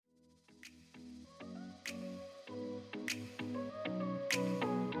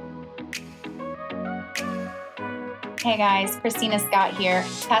Hey guys, Christina Scott here.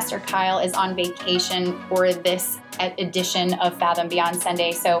 Pastor Kyle is on vacation for this edition of Fathom Beyond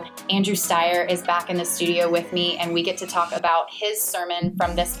Sunday. So Andrew Steyer is back in the studio with me, and we get to talk about his sermon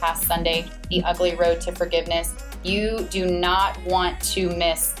from this past Sunday, The Ugly Road to Forgiveness. You do not want to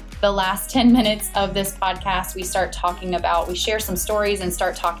miss the last 10 minutes of this podcast. We share some stories and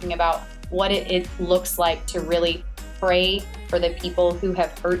start talking about what it looks like to really pray for the people who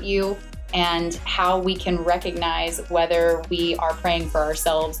have hurt you, and how we can recognize whether we are praying for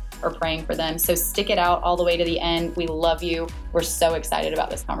ourselves or praying for them. So stick it out all the way to the end. We love you. We're so excited about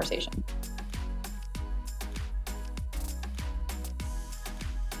this conversation.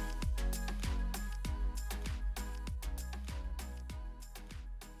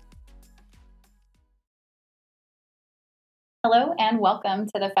 Hello and welcome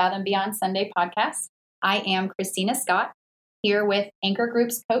to the Fathom Beyond Sunday podcast. I am Christina Scott, here with Anchor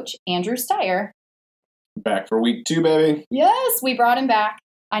Group's coach, Andrew Steyer. Back for week 2, baby. Yes, we brought him back.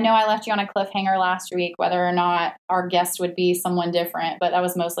 I know I left you on a cliffhanger last week, whether or not our guest would be someone different, but that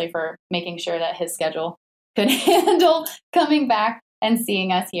was mostly for making sure that his schedule could handle coming back and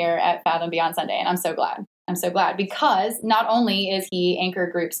seeing us here at Fathom Beyond Sunday. And I'm so glad. I'm so glad because not only is he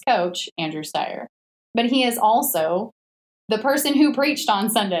Anchor Group's coach, Andrew Steyer, but he is also the person who preached on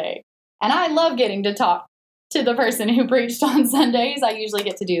Sunday. And I love getting to talk to the person who preached on Sundays. I usually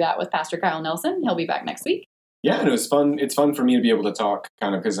get to do that with Pastor Kyle Nelson. He'll be back next week. Yeah, and it was fun. It's fun for me to be able to talk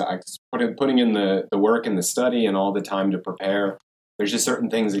kind of because I putting in the work and the study and all the time to prepare. There's just certain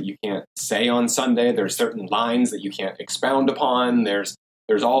things that you can't say on Sunday. There's certain lines that you can't expound upon. There's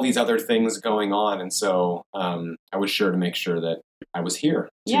all these other things going on. And so I was sure to make sure that I was here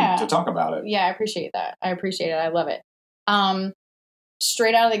to talk about it. Yeah, I appreciate that. I appreciate it. I love it.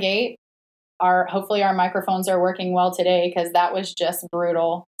 Straight out of the gate, hopefully our microphones are working well today, because that was just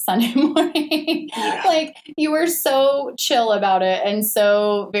brutal Sunday morning. Yeah. Like, you were so chill about it and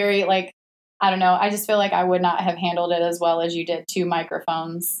so very, I don't know. I just feel like I would not have handled it as well as you did. 2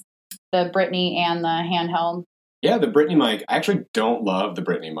 microphones, the Brittany and the handheld. Yeah, the Brittany mic. I actually don't love the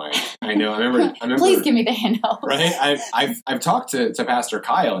Brittany mic. I know. I remember. Please give me the handheld. Right. I've talked to Pastor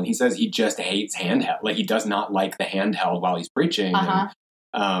Kyle, and he says he just hates handheld. Like, he does not like the handheld while he's preaching. Uh-huh.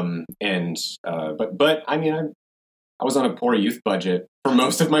 But I mean, I was on a poor youth budget for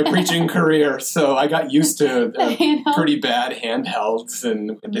most of my preaching career, so I got used to pretty bad handhelds,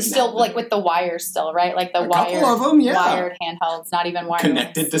 and still with the wires still, right? Like the couple of them, yeah. Wired handhelds, not even wireless.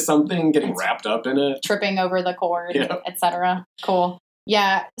 Connected to something, getting wrapped up in it, tripping over the cord, yeah. etc. Cool.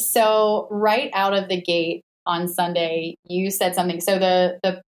 Yeah. So right out of the gate on Sunday, you said something. So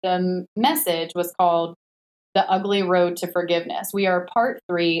the message was called The Ugly Road to Forgiveness. We are part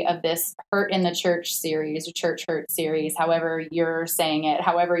 3 of this Hurt in the Church series, or Church Hurt series, however you're saying it,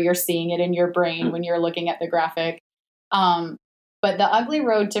 however you're seeing it in your brain when you're looking at the graphic. But The Ugly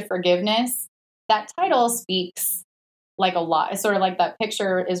Road to Forgiveness, that title speaks like a lot. It's sort of like that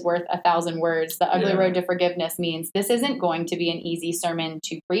picture is worth 1,000 words. The Ugly Road to Forgiveness means this isn't going to be an easy sermon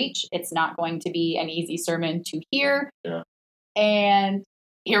to preach. It's not going to be an easy sermon to hear. Yeah. And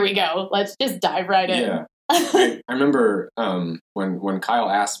here we go. Let's just dive right in. Yeah. I remember when Kyle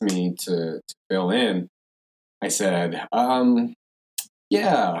asked me to fill in, I said, the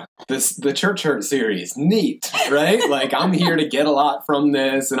Church Hurt series, neat, right? Like, I'm here to get a lot from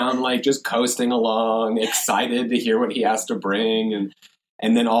this, and I'm like just coasting along, excited to hear what he has to bring,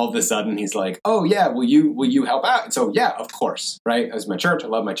 and then all of a sudden he's like, oh yeah, will you help out? And so yeah, of course, right? As my church, I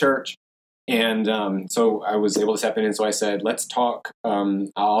love my church. And so I was able to step in, and so I said, let's talk.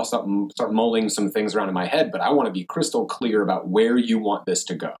 I'll start mulling some things around in my head, but I want to be crystal clear about where you want this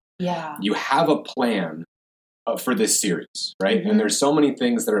to go. Yeah. You have a plan for this series, right? Mm-hmm. And there's so many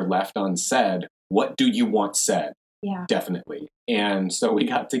things that are left unsaid. What do you want said? Yeah. Definitely. And so we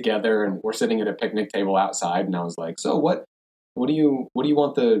got together, and we're sitting at a picnic table outside, and I was like, so what do you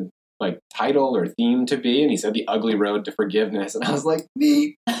want the title or theme to be? And he said, The Ugly Road to Forgiveness. And I was like,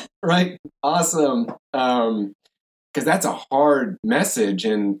 neat. Right. Awesome. Because that's a hard message.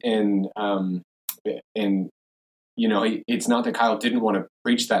 And you know, it's not that Kyle didn't want to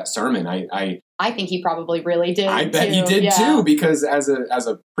preach that sermon. I think he probably really did. I bet he did too, because as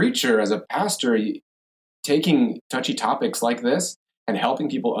a preacher, as a pastor, taking touchy topics like this and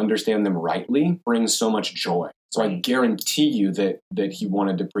helping people understand them rightly brings so much joy. So I guarantee you that he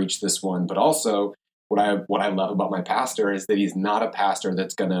wanted to preach this one, but also what I love about my pastor is that he's not a pastor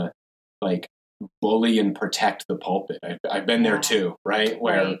that's gonna bully and protect the pulpit. I've been there too, right?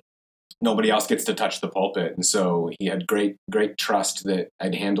 Where nobody else gets to touch the pulpit, and so he had great trust that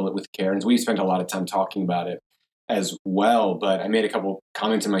I'd handle it with care. And we spent a lot of time talking about it as well. But I made a couple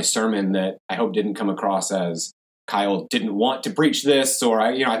comments in my sermon that I hope didn't come across as Kyle didn't want to preach this, or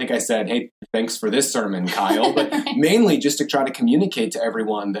I think I said, hey, thanks for this sermon, Kyle, but mainly just to try to communicate to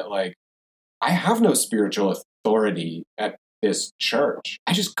everyone that like, I have no spiritual authority at this church.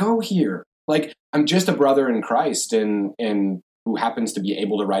 I just go here. Like, I'm just a brother in Christ and who happens to be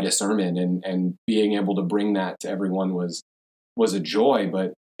able to write a sermon, and being able to bring that to everyone was a joy,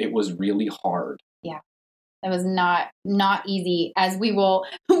 but it was really hard. Yeah. It was not easy, as we'll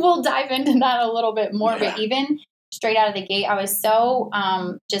dive into that a little bit more, but even straight out of the gate, I was so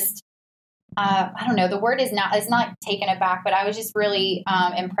I don't know, the word is not taken aback, but I was just really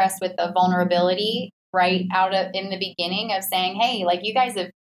impressed with the vulnerability right out of in the beginning of saying, hey, like, you guys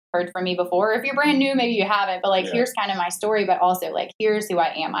have heard from me before. If you're brand new, maybe you haven't, but like, here's kind of my story, but also like, here's who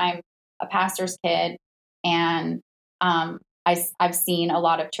I am. I'm a pastor's kid, and I've seen a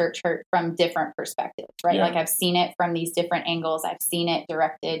lot of church hurt from different perspectives, right? Like, I've seen it from these different angles. I've seen it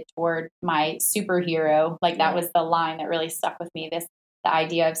directed toward my superhero. Like, that was the line that really stuck with me. The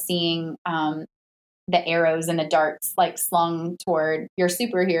idea of seeing the arrows and the darts like slung toward your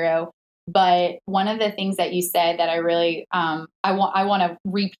superhero. But one of the things that you said that I really I want to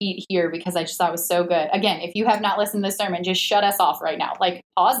repeat here, because I just thought it was so good. Again, if you have not listened to this sermon, just shut us off right now. Like,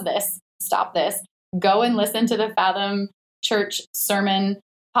 pause this, stop this, go and listen to the Fathom Church sermon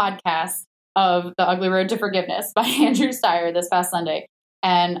podcast of The Ugly Road to Forgiveness by Andrew Steyer this past Sunday,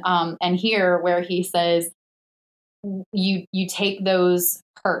 and here where he says you take those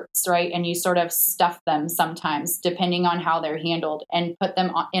hurts, right, and you sort of stuff them sometimes, depending on how they're handled, and put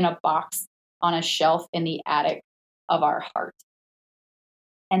them in a box on a shelf in the attic of our heart.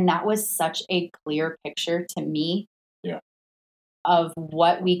 And that was such a clear picture to me of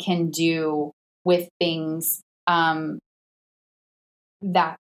what we can do with things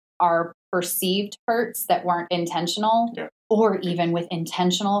that are perceived hurts that weren't intentional, or even with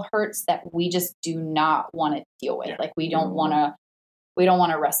intentional hurts that we just do not want to deal with. Like, we don't want to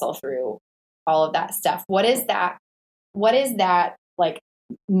wrestle through all of that stuff. What is that like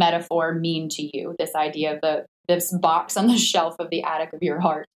metaphor mean to you? This idea of this box on the shelf of the attic of your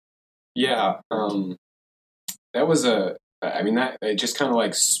heart. Yeah. That was that it just kind of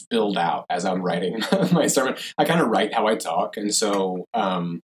like spilled out as I'm writing my sermon. I kind of write how I talk. And so,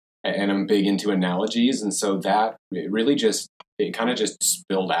 and I'm big into analogies. And so that it kind of just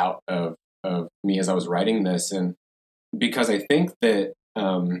spilled out of me as I was writing this. And because I think that,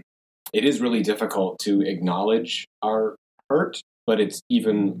 it is really difficult to acknowledge our hurt, but it's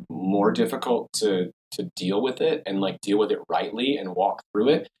even more difficult to deal with it and like deal with it rightly and walk through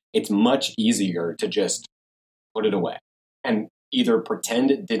it. It's much easier to just put it away and either pretend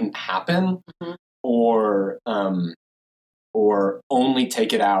it didn't happen, or only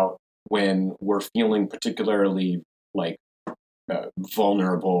take it out when we're feeling particularly like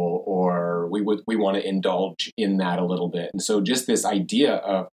vulnerable, or we want to indulge in that a little bit. And so just this idea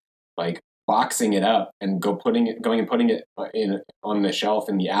of like boxing it up and going and putting it on the shelf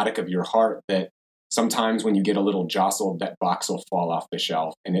in the attic of your heart, that sometimes when you get a little jostled, that box will fall off the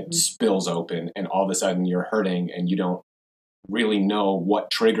shelf and it spills open, and all of a sudden you're hurting and you don't really know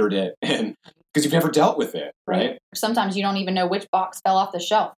what triggered it, and because you've never dealt with it, right? Sometimes you don't even know which box fell off the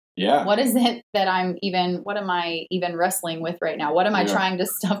shelf. Yeah. What is it that what am I even wrestling with right now? What am I trying to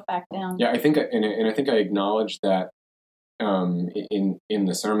stuff back down? Yeah, I think I acknowledged that in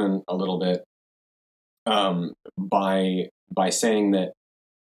the sermon a little bit, by saying that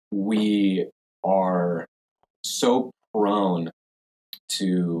we are so prone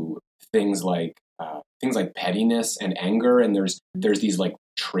to things like pettiness and anger, and there's these like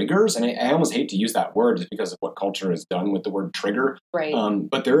triggers, and I almost hate to use that word just because of what culture has done with the word trigger. Right.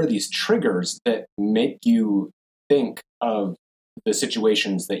 But there are these triggers that make you think of the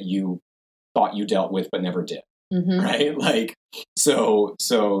situations that you thought you dealt with but never did. Right? Like, so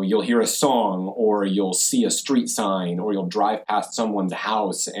you'll hear a song, or you'll see a street sign, or you'll drive past someone's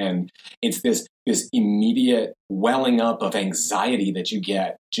house, and it's this immediate welling up of anxiety that you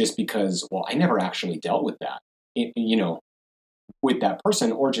get just because, well, I never actually dealt with that, with that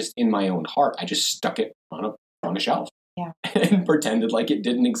person, or just in my own heart. I just stuck it on a shelf and pretended like it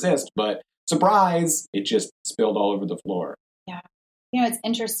didn't exist. But surprise, it just spilled all over the floor. Yeah. It's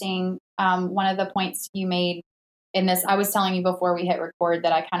interesting. One of the points you made in this, I was telling you before we hit record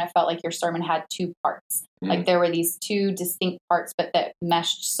that I kind of felt like your sermon had two parts. Like, there were these two distinct parts, but that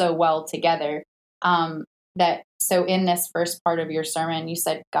meshed so well together. So in this first part of your sermon, you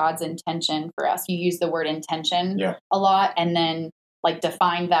said God's intention for us. You used the word intention a lot, and then like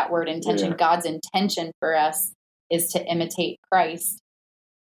defined that word intention. Yeah. God's intention for us is to imitate Christ.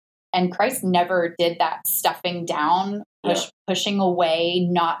 And Christ never did that stuffing down, pushing away,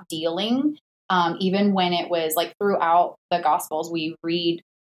 not dealing. even when it was like throughout the Gospels, we read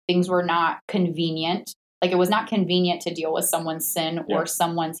things were not convenient. Like it was not convenient to deal with someone's sin or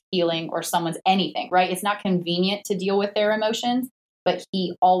someone's healing or someone's anything, right? It's not convenient to deal with their emotions, but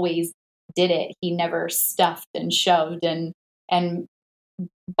he always did it. He never stuffed and shoved and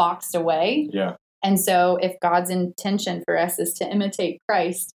boxed away. Yeah. And so if God's intention for us is to imitate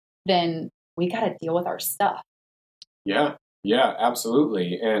Christ, then we got to deal with our stuff. Yeah. Yeah,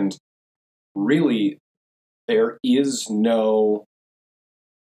 absolutely. And really, there is no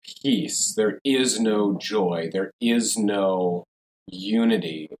peace. There is no joy. There is no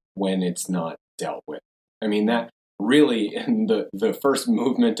unity when it's not dealt with. I mean, that really, in the first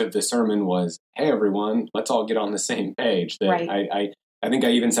movement of the sermon was, hey, everyone, let's all get on the same page. That Right. I think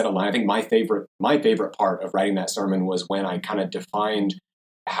I even said a line. I think my favorite part of writing that sermon was when I kind of defined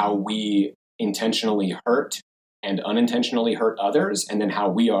how we intentionally hurt and unintentionally hurt others, and then how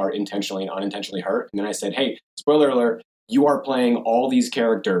we are intentionally and unintentionally hurt. And then I said, hey, spoiler alert, you are playing all these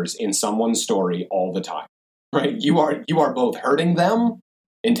characters in someone's story all the time, right? You are both hurting them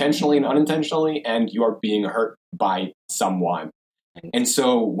intentionally and unintentionally, and you are being hurt by someone. And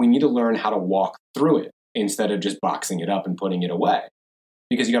so we need to learn how to walk through it instead of just boxing it up and putting it away.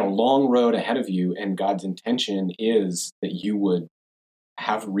 Because you got a long road ahead of you, and God's intention is that you would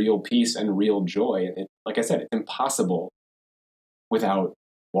have real peace and real joy. And like I said, it's impossible without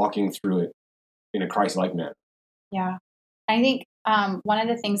walking through it in a Christ-like manner. Yeah. I think one of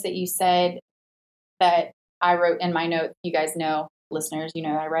the things that you said that I wrote in my notes, you guys know, listeners, you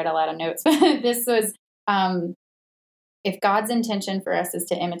know, I write a lot of notes, but this was, if God's intention for us is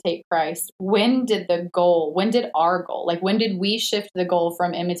to imitate Christ, when did our goal, like when did we shift the goal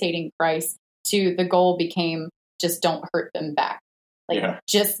from imitating Christ to the goal became just don't hurt them back? Like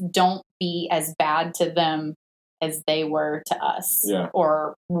just don't be as bad to them as they were to us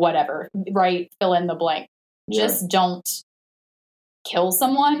or whatever, right? Fill in the blank. Just don't kill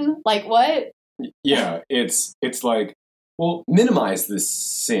someone. Like what? Yeah. It's like, well, minimize the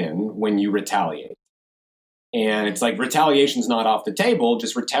sin when you retaliate. And it's like retaliation's not off the table,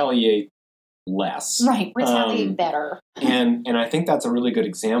 just retaliate less. Right. Retaliate better. And I think that's a really good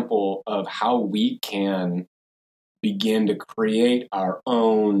example of how we can begin to create our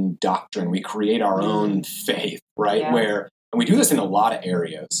own doctrine. We create our own faith, right? And we do this in a lot of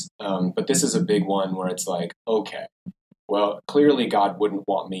areas. But this is a big one where it's like, okay, well, clearly God wouldn't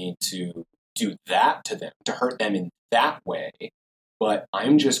want me to do that to them, to hurt them in that way. But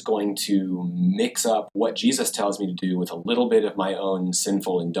I'm just going to mix up what Jesus tells me to do with a little bit of my own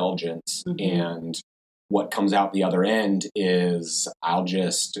sinful indulgence. And what comes out the other end is I'll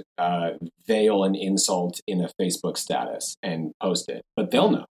just veil an insult in a Facebook status and post it. But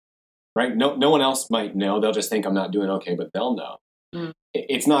they'll know, right? No one else might know. They'll just think I'm not doing okay, but they'll know.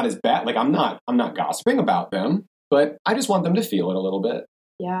 It's not as bad. Like I'm not gossiping about them, but I just want them to feel it a little bit.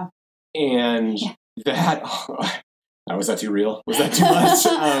 Yeah. And that... was that too real? Was that too much?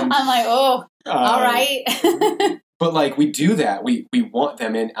 I'm like, all right. But like we do that. We want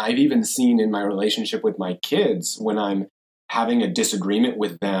them. And I've even seen in my relationship with my kids, when I'm having a disagreement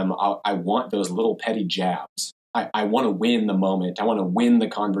with them, I want those little petty jabs. I want to win the moment. I want to win the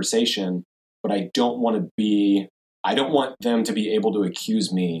conversation, but I don't want them to be able to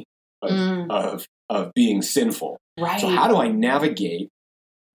accuse me of being sinful. Right. So how do I navigate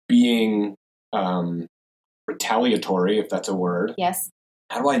being, retaliatory, if that's a word? Yes.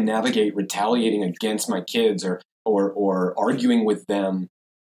 How do I navigate retaliating against my kids or arguing with them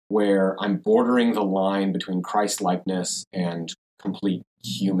where I'm bordering the line between Christ-likeness and complete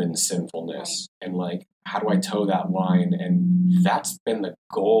human sinfulness? And like, how do I toe that line? And that's been the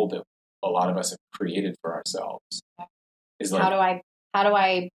goal that a lot of us have created for ourselves. Is like, how do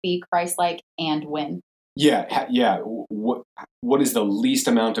I be Christ-like and win? Yeah. What is the least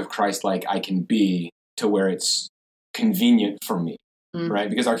amount of Christ-like I can be to where it's convenient for me, right?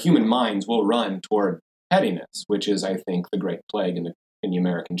 Because our human minds will run toward pettiness, which is, I think, the great plague in the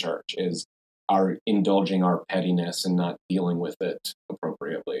American church, is our indulging our pettiness and not dealing with it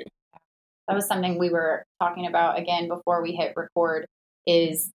appropriately. That was something we were talking about again before we hit record,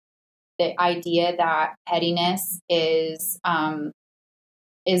 is the idea that pettiness is a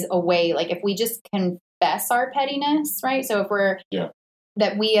way, like if we just confess our pettiness, right? So if we're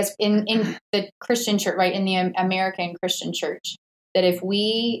that we as in the Christian church, right, in the American Christian church, that if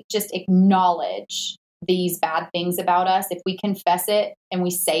we just acknowledge these bad things about us, if we confess it and we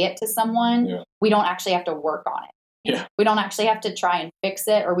say it to someone, we don't actually have to work on it. Yeah. We don't actually have to try and fix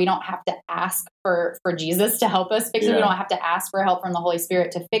it, or we don't have to ask for Jesus to help us fix it. We don't have to ask for help from the Holy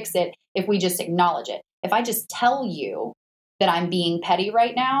Spirit to fix it if we just acknowledge it. If I just tell you that I'm being petty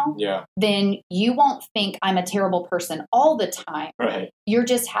right now, Yeah. then you won't think I'm a terrible person all the time. Right. You're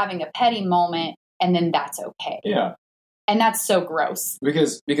just having a petty moment, and then that's okay. Yeah. And that's so gross.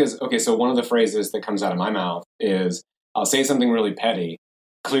 Because okay, so one of the phrases that comes out of my mouth is I'll say something really petty,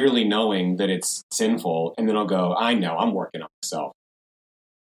 clearly knowing that it's sinful, and then I'll go, I know, I'm working on myself.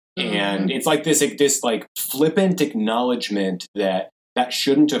 Mm-hmm. And it's like this like flippant acknowledgement that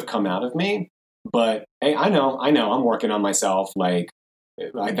shouldn't have come out of me. But hey, I know, I'm working on myself. Like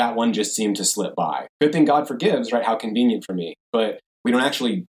that one just seemed to slip by. Good thing God forgives, right? How convenient for me. But we don't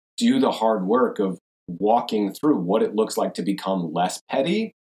actually do the hard work of walking through what it looks like to become less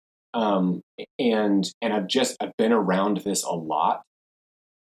petty. And I've been around this a lot,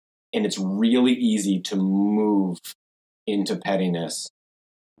 and it's really easy to move into pettiness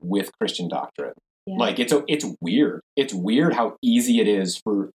with Christian doctrine. Yeah. Like it's weird. It's weird how easy it is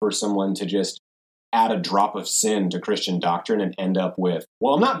for someone to just add a drop of sin to Christian doctrine and end up with,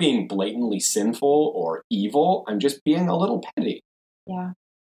 well, I'm not being blatantly sinful or evil. I'm just being a little petty. Yeah.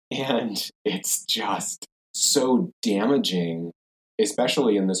 And it's just so damaging,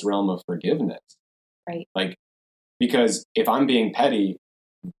 especially in this realm of forgiveness. Right. Like, because if I'm being petty,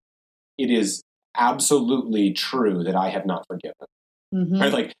 it is absolutely true that I have not forgiven. Mm-hmm.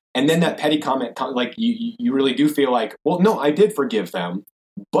 Right? Like, and then that petty comment, like you really do feel like, well, no, I did forgive them,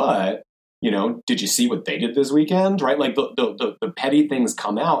 but did you see what they did this weekend? Right? Like the petty things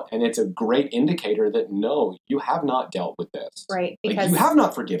come out, and it's a great indicator that no, you have not dealt with this. Right. Because Like you have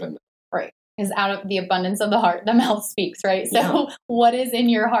not forgiven them. Right. Because out of the abundance of the heart, the mouth speaks, right? So what is in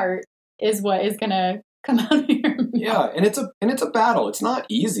your heart is what is going to come out of your mouth. Yeah. And it's a battle. It's not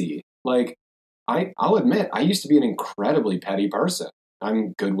easy. Like I'll admit, I used to be an incredibly petty person.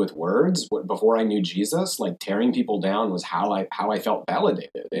 I'm good with words. Before I knew Jesus, like tearing people down was how I felt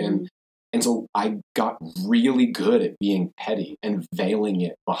validated. And so I got really good at being petty and veiling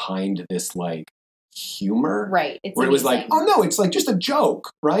it behind this like humor. Right. It's where it was like, amazing. oh no, it's like just a joke,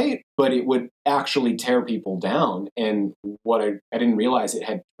 right? But it would actually tear people down. And what I didn't realize, it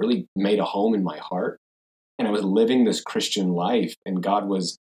had really made a home in my heart. And I was living this Christian life, and God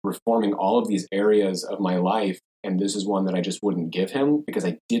was reforming all of these areas of my life. And this is one that I just wouldn't give him because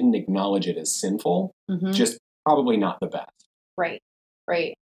I didn't acknowledge it as sinful. Mm-hmm. Just probably not the best. Right.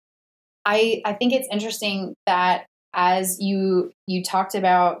 Right. I think it's interesting that as you talked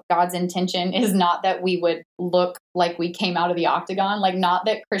about, God's intention is not that we would look like we came out of the octagon, like not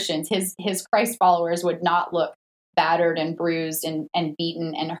that Christians, his Christ followers would not look battered and bruised and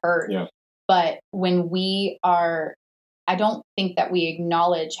beaten and hurt. Yeah. But when we are, I don't think that we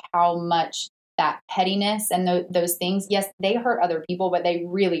acknowledge how much that pettiness and those things, yes, they hurt other people, but they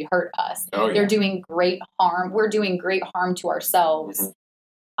really hurt us. Oh, yeah. They're doing great harm. We're doing great harm to ourselves. Mm-hmm.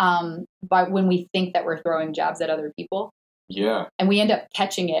 But when we think that we're throwing jabs at other people. Yeah. And we end up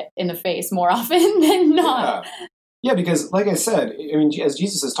catching it in the face more often than not. Yeah, because like I said, I mean, as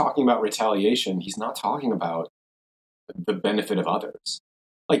Jesus is talking about retaliation, he's not talking about the benefit of others.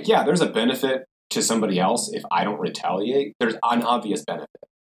 Like, yeah, there's a benefit to somebody else if I don't retaliate. There's an obvious benefit.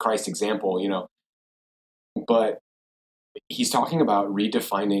 Christ's example, but he's talking about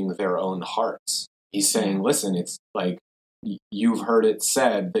redefining their own hearts. He's saying, listen, it's like, you've heard it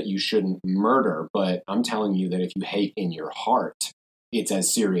said that you shouldn't murder, but I'm telling you that if you hate in your heart, it's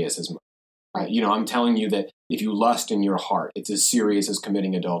as serious as murder. Right. I'm telling you that if you lust in your heart, it's as serious as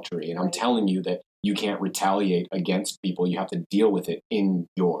committing adultery. And I'm telling you that you can't retaliate against people. You have to deal with it in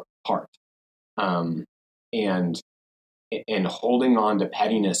your heart. And holding on to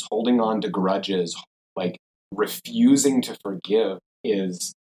pettiness, holding on to grudges, like refusing to forgive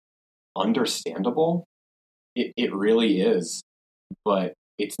is understandable. It really is, but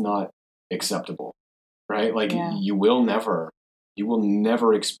it's not acceptable, right? Like you will never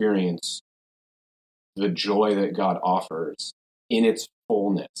experience the joy that God offers in its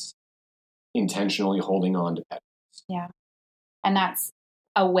fullness, intentionally holding on to pettiness. Yeah. And that's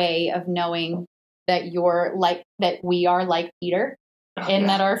a way of knowing that we are like Peter, and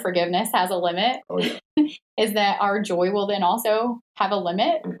that our forgiveness has a limit. Oh, yeah. Is that our joy will then also have a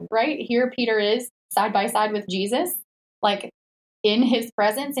limit, right? Here Peter is side by side with Jesus, like in his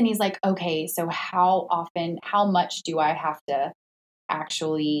presence. And he's like, okay, so how much do I have to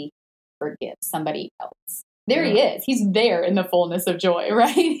actually forgive somebody else? There he is. He's there in the fullness of joy,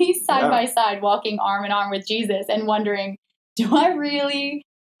 right? He's side by side walking arm in arm with Jesus and wondering, do I really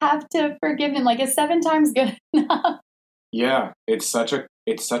have to forgive him? Like, is 7 times good enough? Yeah, it's such a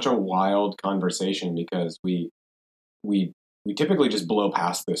wild conversation because we typically just blow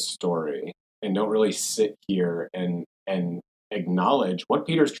past this story and don't really sit here and acknowledge what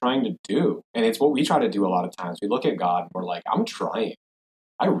Peter's trying to do. And it's what we try to do a lot of times. We look at God and we're like, I'm trying.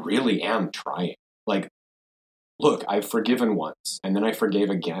 I really am trying. Like, look, I've forgiven once, and then I forgave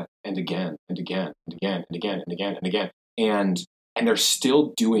again and again and again and again and again and again and again. And they're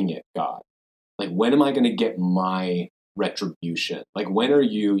still doing it, God. Like, when am I going to get my retribution? Like, when are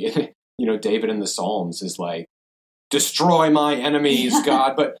you, David in the Psalms is like, destroy my enemies,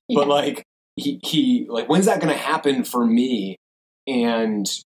 God. But like, he like, when's that going to happen for me? And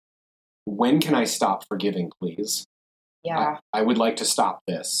when can I stop forgiving, please? Yeah. I would like to stop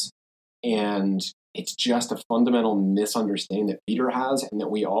this. And it's just a fundamental misunderstanding that Peter has and that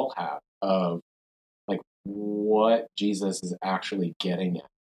we all have of like what Jesus is actually getting at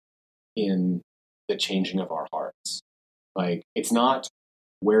in the changing of our hearts. Like, it's not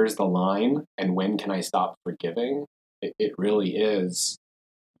where's the line and when can I stop forgiving? It really is,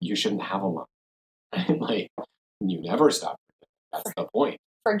 you shouldn't have a line. Like, you never stop forgiving. That's the point.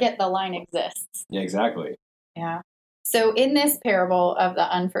 Forget the line exists. Yeah, exactly. Yeah. So in this parable of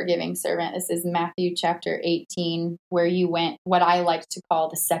the unforgiving servant, this is Matthew chapter 18, where you went what I like to call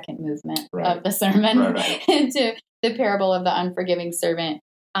the second movement of the sermon into the parable of the unforgiving servant.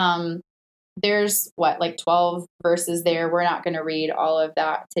 There's 12 verses there. We're not going to read all of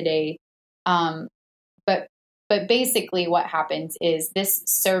that today. But basically what happens is this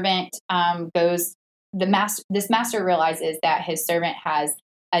servant this master realizes that his servant has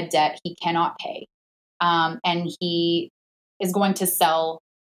a debt he cannot pay. And he is going to sell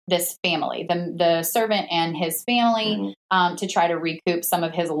this family, the servant and his family, to try to recoup some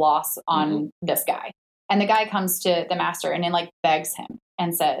of his loss on this guy. And the guy comes to the master and then begs him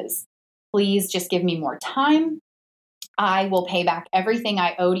and says, please just give me more time. I will pay back everything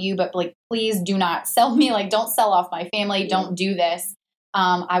I owe to you, but please do not sell me. Don't sell off my family. Don't do this.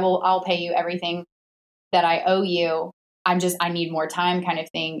 I'll pay you everything that I owe you. I need more time kind of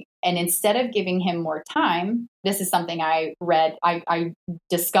thing. And instead of giving him more time, this is something I read, I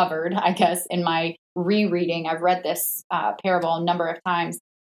discovered, I guess, in my rereading. I've read this parable a number of times,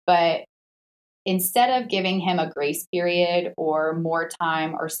 but instead of giving him a grace period or more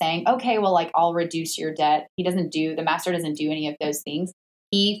time or saying, okay, well, I'll reduce your debt. The master doesn't do any of those things.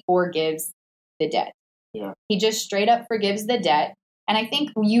 He forgives the debt. Yeah. He just straight up forgives the debt. And I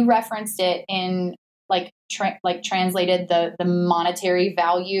think you referenced it in translated the monetary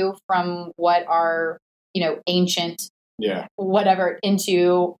value from what our, ancient, whatever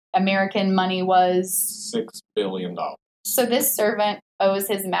into American money was $6 billion. So this servant owes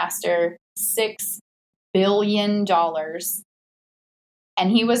his master $6 billion.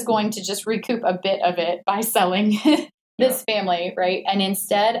 And he was going to just recoup a bit of it by selling this family, right? And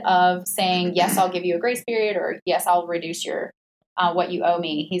instead of saying, yes, I'll give you a grace period, or yes, I'll reduce your what you owe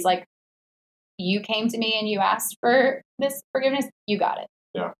me, he's like, you came to me and you asked for this forgiveness. You got it.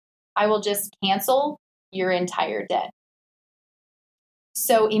 Yeah. I will just cancel your entire debt.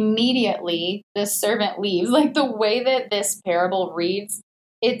 So immediately the servant leaves. The way that this parable reads,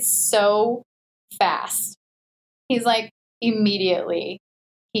 it's so fast. He's immediately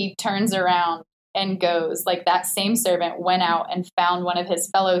he turns around and goes. That same servant went out and found one of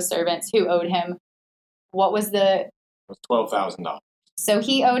his fellow servants who owed him, what was it was $12,000. So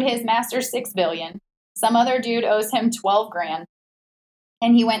he owed his master $6 billion. Some other dude owes him $12,000.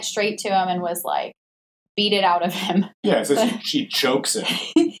 And he went straight to him and was beat it out of him. Yeah, it says she chokes him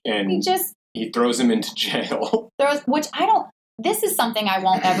and he throws him into jail. This is something I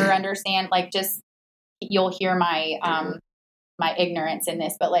won't ever understand. You'll hear my my ignorance in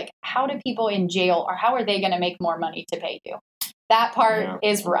this, but how do people in jail, or how are they going to make more money to pay you? That part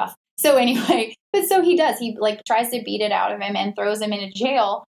is rough. So anyway, but so he does. He tries to beat it out of him and throws him into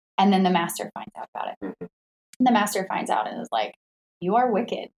jail. And then the master finds out about it. And the master finds out and is like, you are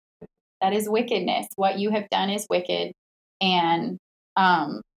wicked. That is wickedness. What you have done is wicked. And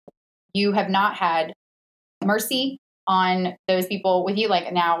you have not had mercy on those people with you.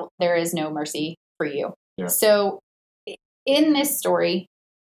 Now there is no mercy for you. Yeah. So in this story,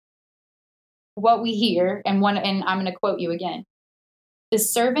 what we hear, and I'm going to quote you again. The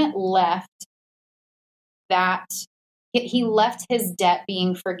servant left he left his debt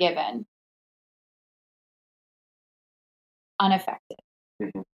being forgiven unaffected,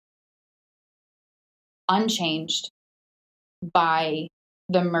 unchanged by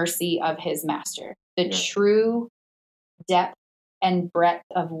the mercy of his master. The true depth and breadth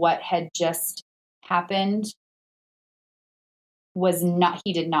of what had just happened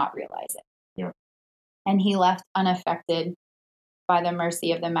he did not realize it. Yeah. And he left unaffected by the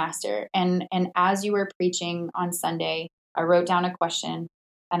mercy of the master. And as you were preaching on Sunday, I wrote down a question.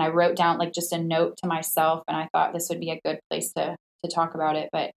 and I wrote down like just a note to myself, and I thought this would be a good place to talk about it.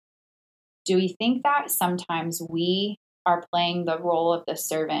 But do we think that sometimes we are playing the role of the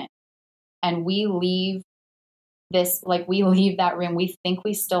servant, and we leave that room, we think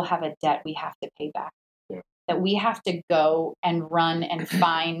we still have a debt we have to pay back, that we have to go and run and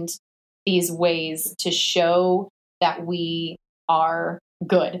find these ways to show that we are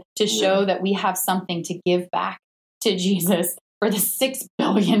good, to show that we have something to give back to Jesus for the $6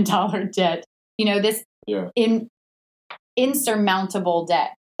 billion debt, this insurmountable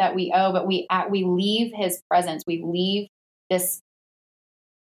debt that we owe, but we leave his presence. We leave this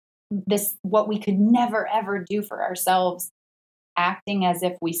what we could never, ever do for ourselves, acting as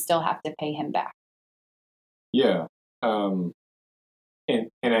if we still have to pay him back. Yeah. And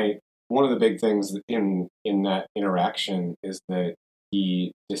one of the big things in that interaction is that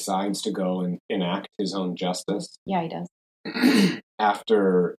he decides to go and enact his own justice. Yeah, he does.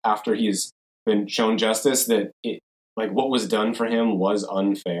 After he's been shown justice, that what was done for him was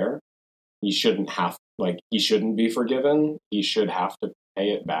unfair. He shouldn't be forgiven. He should have to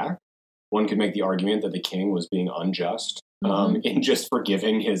pay it back. One could make the argument that the king was being unjust in just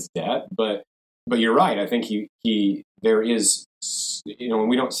forgiving his debt, but you're right. I think there is, and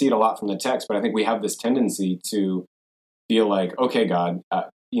we don't see it a lot from the text, but I think we have this tendency to feel like, okay, God,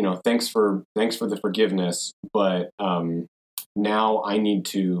 thanks for the forgiveness, but now I need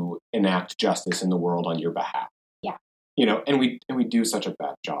to enact justice in the world on your behalf. Yeah. And we do such a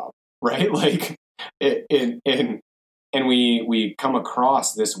bad job, right? Like, and we come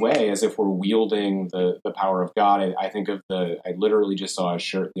across this way as if we're wielding the power of God. I think of I literally just saw a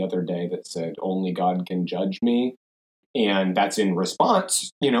shirt the other day that said, "Only God can judge me." And that's in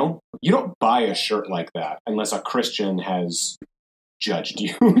response, you don't buy a shirt like that unless a Christian has judged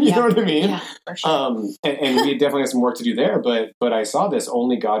you. You know what I mean? Yeah, for sure. And we definitely have some work to do there. But I saw this,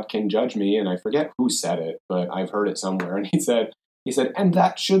 "Only God can judge me," and I forget who said it, but I've heard it somewhere. And he said, and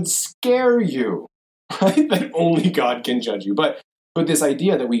that should scare you, right? That only God can judge you. But this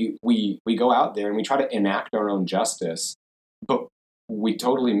idea that we go out there and we try to enact our own justice, but we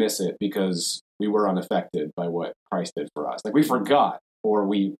totally miss it because we were unaffected by what Christ did for us. Like, we forgot, or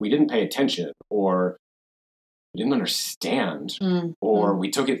we didn't pay attention, or we didn't understand, or we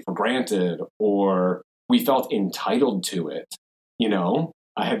took it for granted, or we felt entitled to it.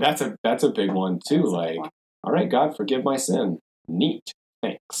 That's a big one too. All right, God, forgive my sin. Neat,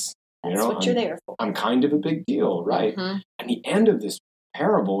 thanks. That's what you're there for. I'm kind of a big deal, right? Mm-hmm. And the end of this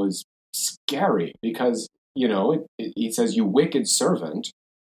parable is scary because it says, "You wicked servant,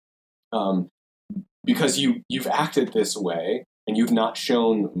 because you've acted this way and you've not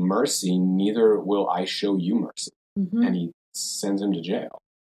shown mercy, neither will I show you mercy." Mm-hmm. And he sends him to jail.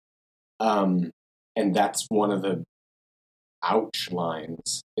 And that's one of the ouch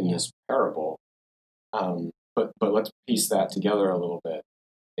lines in this parable. But let's piece that together a little bit.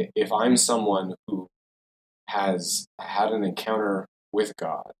 If I'm someone who has had an encounter with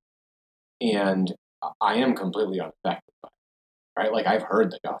God and I am completely unaffected by it, right? Like, I've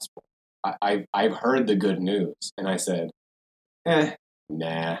heard the gospel. I've heard the good news, and I said,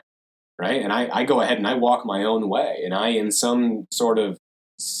 nah, right? And I go ahead and I walk my own way, and I, in some sort of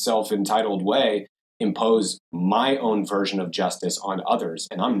self-entitled way, impose my own version of justice on others,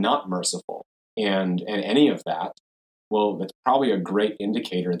 and I'm not merciful. And any of that, well, that's probably a great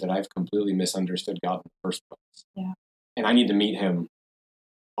indicator that I've completely misunderstood God in the first place. Yeah. And I need to meet him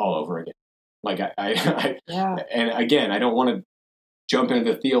all over again. Like, and again, I don't want to jump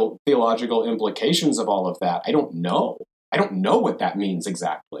into the theological implications of all of that. I don't know what that means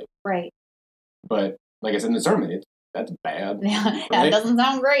exactly. Right. But like I said in the sermon, that's bad. Yeah, right? That doesn't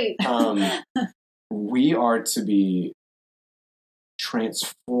sound great. We are to be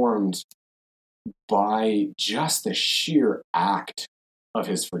transformed by just the sheer act of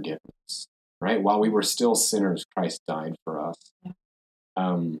his forgiveness, right? While we were still sinners, Christ died for us. Yeah.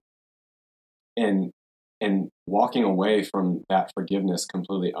 And walking away from that forgiveness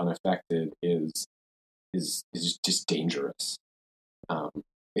completely unaffected is just dangerous.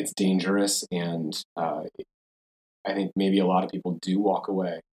 It's dangerous, and I think maybe a lot of people do walk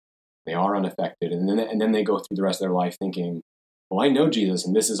away. They are unaffected, and then they go through the rest of their life thinking, "Well, I know Jesus,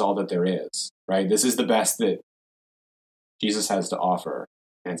 and this is all that there is, right? This is the best that Jesus has to offer."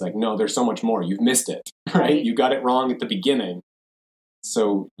 And it's like, no, there's so much more. You've missed it, right? You got it wrong at the beginning,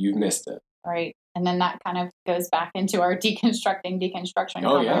 so you've missed it. Right. And then that kind of goes back into our deconstruction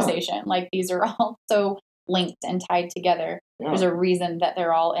conversation. Yeah. Like, these are all so linked and tied together. Yeah. There's a reason that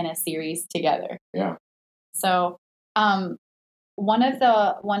they're all in a series together. Yeah. So, one of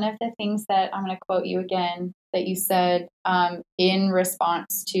the things that I'm going to quote you again that you said in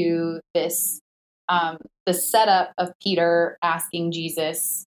response to this, the setup of Peter asking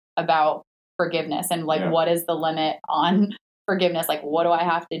Jesus about forgiveness and like, what is the limit on forgiveness? Like, what do I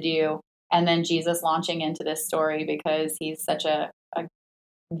have to do? And then Jesus launching into this story because he's such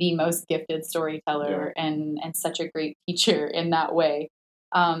the most gifted storyteller and such a great teacher in that way.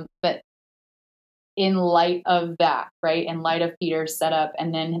 But in light of that, right, in light of Peter's setup,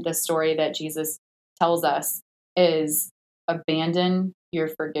 and then the story that Jesus tells us is abandon your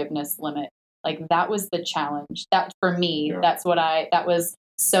forgiveness limit. Like that was the challenge. That for me, that was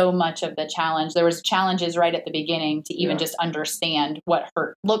so much of the challenge. There was challenges right at the beginning to even just understand what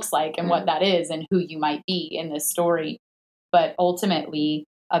hurt looks like and what that is and who you might be in this story. But ultimately,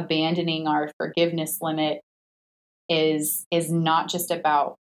 abandoning our forgiveness limit is not just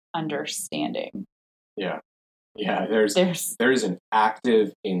about understanding. Yeah. There's an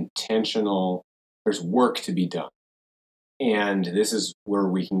active, intentional, there's work to be done. And this is where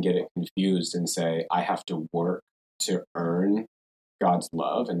we can get it confused and say, I have to work to earn God's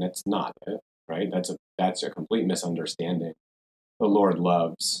love. And that's not it, right? That's a complete misunderstanding. The Lord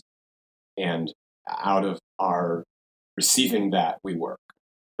loves, and out of our receiving that, we work,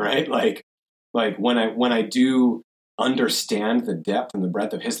 right? Like when I do understand the depth and the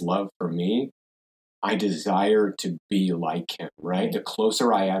breadth of his love for me, I desire to be like him, right? The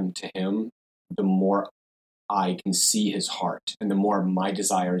closer I am to him, the more I can see his heart and the more my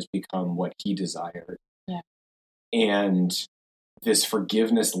desires become what he desired. Yeah. And this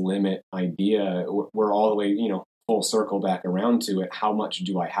forgiveness limit idea, we're all the way, full circle back around to it. How much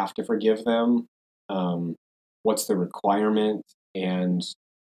do I have to forgive them? What's the requirement? And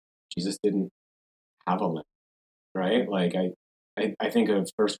Jesus didn't have a limit, right? Like I think of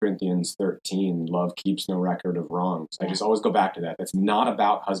 1 Corinthians 13, love keeps no record of wrongs. I just always go back to that. That's not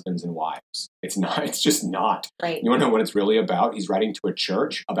about husbands and wives. It's not. It's just not. Right. You want to know what it's really about? He's writing to a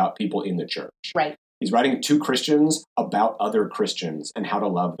church about people in the church. Right. He's writing to Christians about other Christians and how to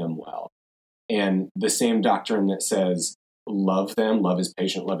love them well. And the same doctrine that says, love them, love is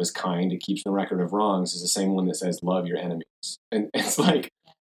patient, love is kind, it keeps no record of wrongs, is the same one that says, love your enemies. And it's like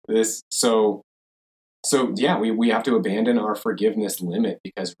this. So yeah, we have to abandon our forgiveness limit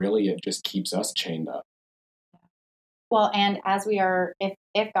because really it just keeps us chained up. Well, and as we are,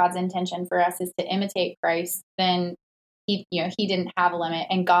 if God's intention for us is to imitate Christ, then he didn't have a limit.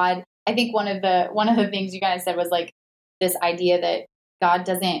 And God, I think one of the things you guys said was like this idea that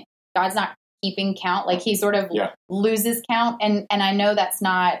God's not keeping count. Like he sort of loses count. And I know that's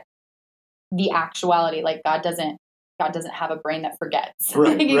not the actuality. Like God doesn't have a brain that forgets.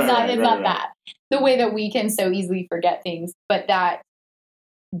 Right, It's not that. The way that we can so easily forget things, but that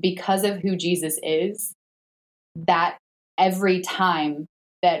because of who Jesus is, that every time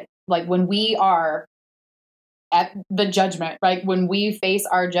that, like when we are at the judgment, right? When we face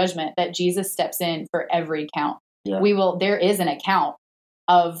our judgment, that Jesus steps in for every count. Yeah. There is an account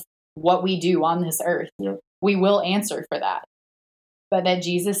of what we do on this earth. Yeah. We will answer for that. But that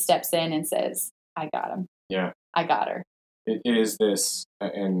Jesus steps in and says, I got him. Yeah. I got her. It is this,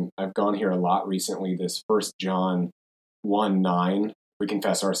 and I've gone here a lot recently, this 1 John 1:9. We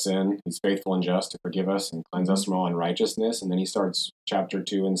confess our sin. He's faithful and just to forgive us and cleanse us from all unrighteousness. And then he starts chapter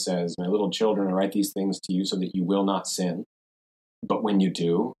 2 and says, my little children, I write these things to you so that you will not sin. But when you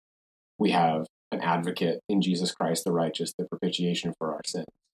do, we have an advocate in Jesus Christ, the righteous, the propitiation for our sins.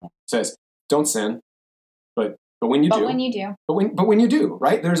 It says, don't sin, but when you do. But when you do,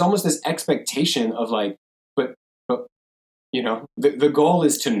 right? There's almost this expectation of like, but the goal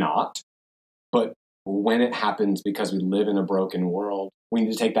is to not, but when it happens, because we live in a broken world, we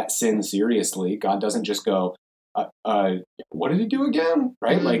need to take that sin seriously. God doesn't just go, what did he do again?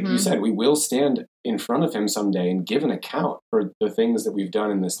 Right? Mm-hmm. Like you said, we will stand in front of him someday and give an account for the things that we've done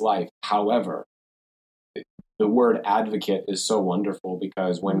in this life. However, the word advocate is so wonderful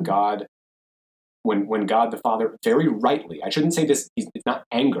because when God the Father very rightly, I shouldn't say this, it's not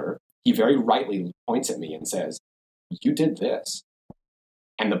anger, he very rightly points at me and says, you did this,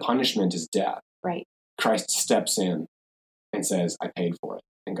 and the punishment is death. Right. Christ steps in and says, I paid for it.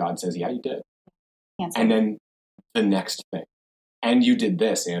 And God says, yeah, you did. Answer. And then the next thing, and you did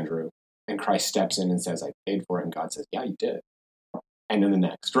this, Andrew. And Christ steps in and says, I paid for it. And God says, yeah, you did. And then the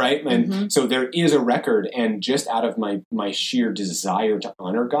next, right? And so there is a record. And just out of my sheer desire to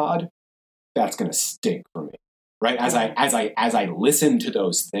honor God, that's going to stink for me, right? As I listen to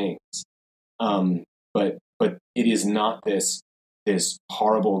those things. But it is not this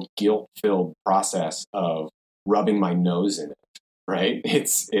horrible guilt-filled process of rubbing my nose in it, right?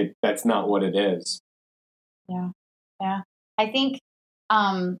 That's not what it is. Yeah. Yeah. I think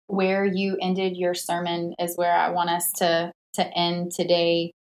where you ended your sermon is where I want us to end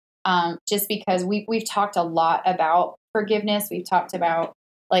today. Just because we've talked a lot about forgiveness. We've talked about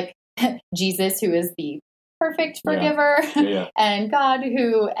like Jesus, who is the perfect forgiver, and God,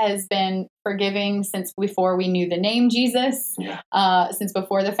 who has been forgiving since before we knew the name Jesus. Since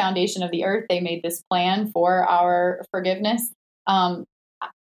before the foundation of the earth, they made this plan for our forgiveness. The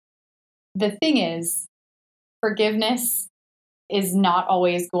thing is, forgiveness is not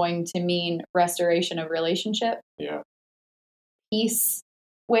always going to mean restoration of relationship. Peace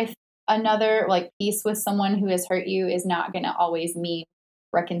with another, like peace with someone who has hurt you, is not going to always mean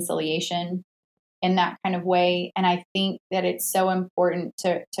reconciliation in that kind of way. And I think that it's so important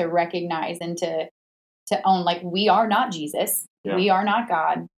to recognize and to own, like, we are not Jesus. We are not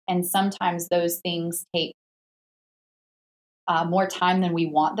God. And sometimes those things take more time than we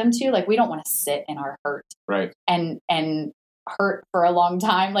want them to. Like, we don't want to sit in our hurt and hurt for a long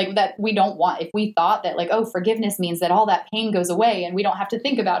time, like that. We don't want, if we thought that like, oh, forgiveness means that all that pain goes away and we don't have to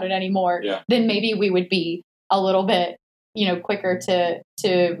think about it anymore, then maybe we would be a little bit, quicker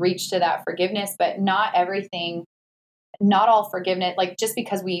to reach to that forgiveness. But not everything, not all forgiveness, like just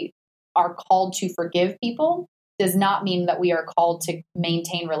because we are called to forgive people does not mean that we are called to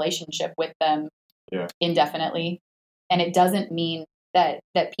maintain relationship with them indefinitely. And it doesn't mean that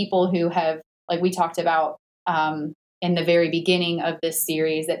people who have, like we talked about in the very beginning of this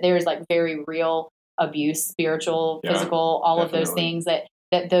series, that there's like very real abuse, spiritual, physical, all of those things, that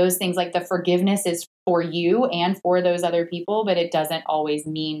those things, like the forgiveness is for you and for those other people, but it doesn't always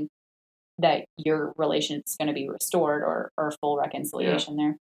mean that your relationship is going to be restored or full reconciliation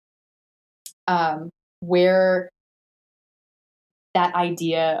there. Where that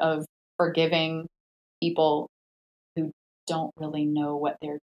idea of forgiving people who don't really know what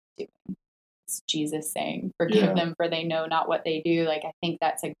they're doing. It's Jesus saying, forgive them for they know not what they do. Like, I think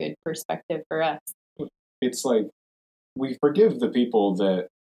that's a good perspective for us. It's like we forgive the people that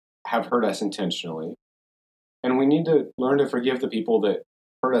have hurt us intentionally. And we need to learn to forgive the people that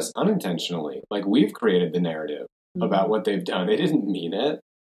hurt us unintentionally. Like, we've created the narrative about what they've done. They didn't mean it,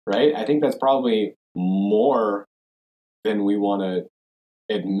 right? I think that's probably more than we want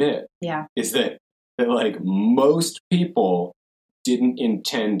to admit. Is that like most people didn't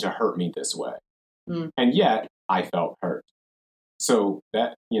intend to hurt me this way. And yet I felt hurt. So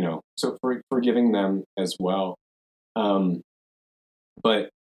that, so forgiving them as well.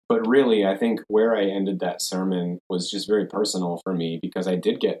 But really, I think where I ended that sermon was just very personal for me, because I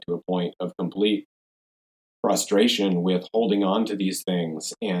did get to a point of complete frustration with holding on to these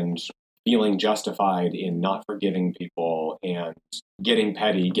things and feeling justified in not forgiving people and getting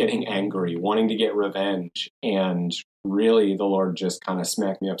petty, getting angry, wanting to get revenge. And really, the Lord just kind of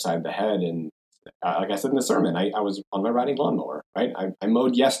smacked me upside the head. And like I said in the sermon, I was on my riding lawnmower, right? I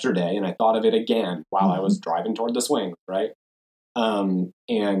mowed yesterday and I thought of it again while I was driving toward the swing, right?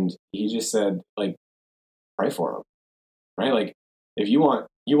 And he just said, like, pray for them, right? Like, if you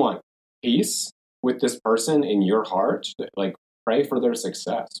want peace with this person in your heart, like, pray for their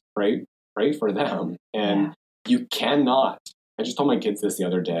success, pray for them. And you cannot, I just told my kids this the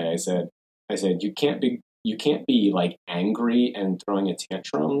other day. I said, you can't be like angry and throwing a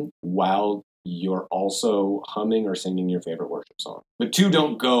tantrum while you're also humming or singing your favorite worship song. The two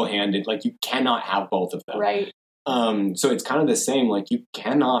don't go hand in, like, you cannot have both of them. Right. So it's kind of the same, like, you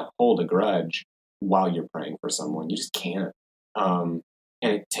cannot hold a grudge while you're praying for someone. You just can't. And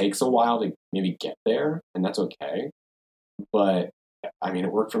it takes a while to maybe get there, and that's okay. But I mean,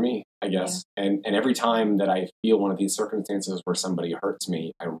 it worked for me, I guess. And every time that I feel one of these circumstances where somebody hurts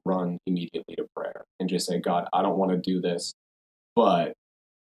me, I run immediately to prayer and just say, God, I don't want to do this, but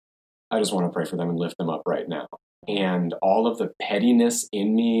I just want to pray for them and lift them up right now. And all of the pettiness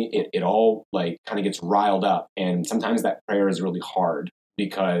in me, it all like kind of gets riled up. And sometimes that prayer is really hard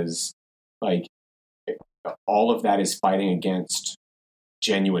because like all of that is fighting against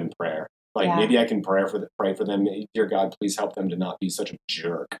genuine prayer. Like maybe I can pray for them. Dear God, please help them to not be such a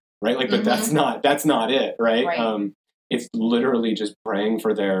jerk. Right. Like, but that's not it. Right. It's literally just praying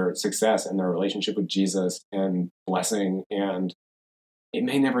for their success and their relationship with Jesus and blessing. And it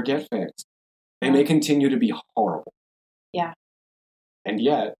may never get fixed. They may continue to be horrible. Yeah. And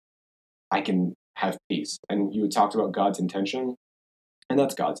yet I can have peace. And you talked about God's intention, and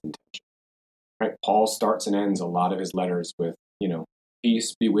that's God's intention. Right? Paul starts and ends a lot of his letters with,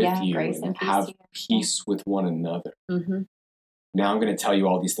 peace be with you and have peace with one another. Mm-hmm. Now I'm going to tell you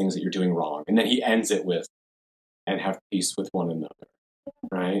all these things that you're doing wrong. And then he ends it with, and have peace with one another.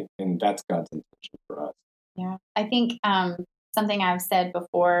 Right? And that's God's intention for us. Yeah. I think something I've said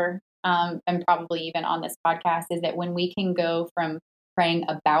before and probably even on this podcast, is that when we can go from praying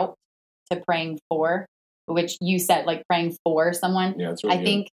about to praying for, which you said, like praying for someone, Yeah, that's really I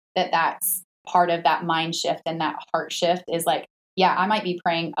think that's part of that mind shift and that heart shift is like, yeah, I might be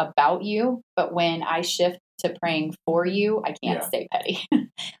praying about you, but when I shift to praying for you, I can't stay petty.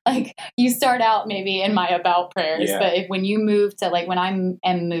 Like you start out maybe in my about prayers, but when you move to like, when I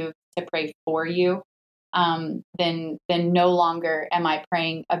am moved to pray for you, then no longer am I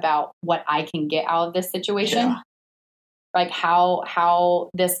praying about what I can get out of this situation, like how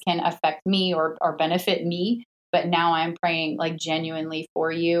this can affect me or benefit me. But now I'm praying like genuinely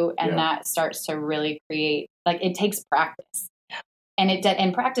for you. And that starts to really create, like it takes practice.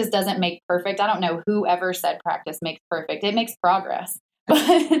 And practice doesn't make perfect. I don't know who ever said practice makes perfect. It makes progress.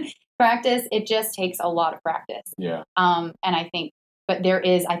 But practice, it just takes a lot of practice. Yeah. And I think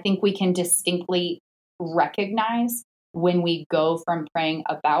we can distinctly recognize when we go from praying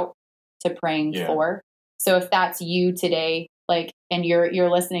about to praying for. So if that's you today, like, and you're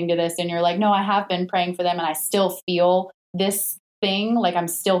listening to this and you're like, no, I have been praying for them and I still feel this thing, like I'm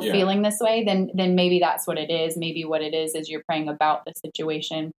still feeling this way, then maybe that's what it is. Maybe what it is you're praying about the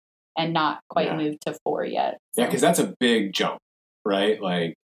situation and not quite moved to for yet. So. Yeah, because that's a big jump, right?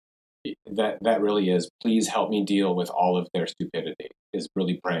 Like that really is, please help me deal with all of their stupidity, is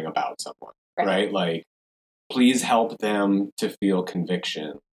really praying about someone, right? Like, please help them to feel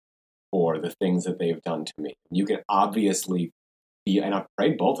conviction for the things that they've done to me. You can obviously feel, and I've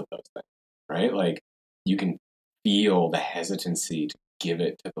prayed both of those things, right? Like you can feel the hesitancy to give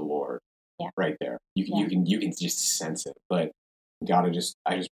it to the Lord right there. You can just sense it. But I just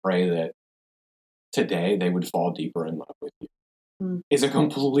pray that today they would fall deeper in love with you. It's a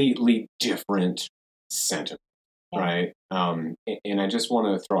completely different sentiment, right? And I just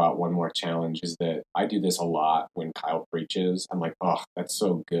want to throw out one more challenge, is that I do this a lot when Kyle preaches. I'm like, oh, that's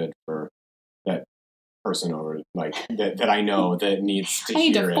so good for that person over like that I know that needs to hear it. I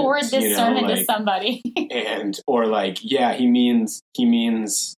need to forward this sermon to somebody. or like, yeah, he means,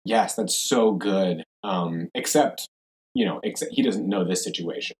 yes, that's so good. Except he doesn't know this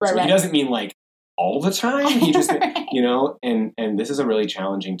situation. So he doesn't mean like all the time. He just, and this is a really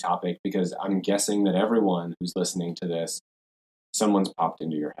challenging topic because I'm guessing that everyone who's listening to this, someone's popped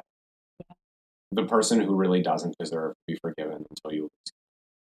into your head. Yeah. The person who really doesn't deserve to be forgiven until you lose.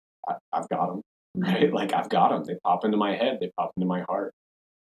 I've got them. Right? Like I've got them. They pop into my head. They pop into my heart.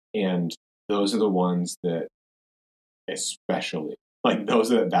 And those are the ones that especially, like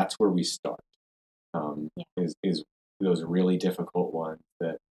that's where we start. Is those really difficult ones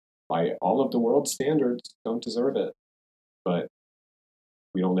that by all of the world's standards don't deserve it. But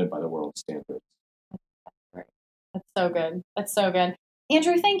we don't live by the world's standards. Right. That's so good. That's so good.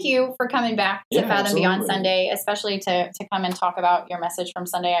 Andrew, thank you for coming back to Fathom Beyond Sunday, especially to come and talk about your message from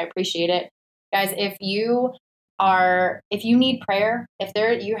Sunday. I appreciate it. Guys, if you need prayer, if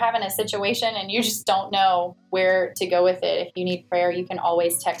you're having a situation and you just don't know where to go with it, if you need prayer, you can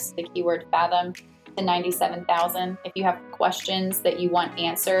always text the keyword Fathom to 97,000. If you have questions that you want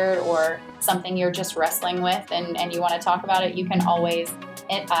answered or something you're just wrestling with and you want to talk about it, you can always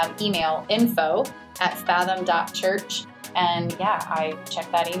email info@fathom.church. And I check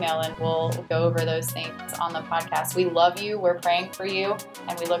that email and we'll go over those things on the podcast. We love you. We're praying for you.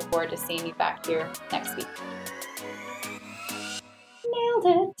 And we look forward to seeing you back here next week. Nailed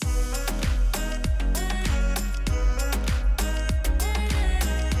it.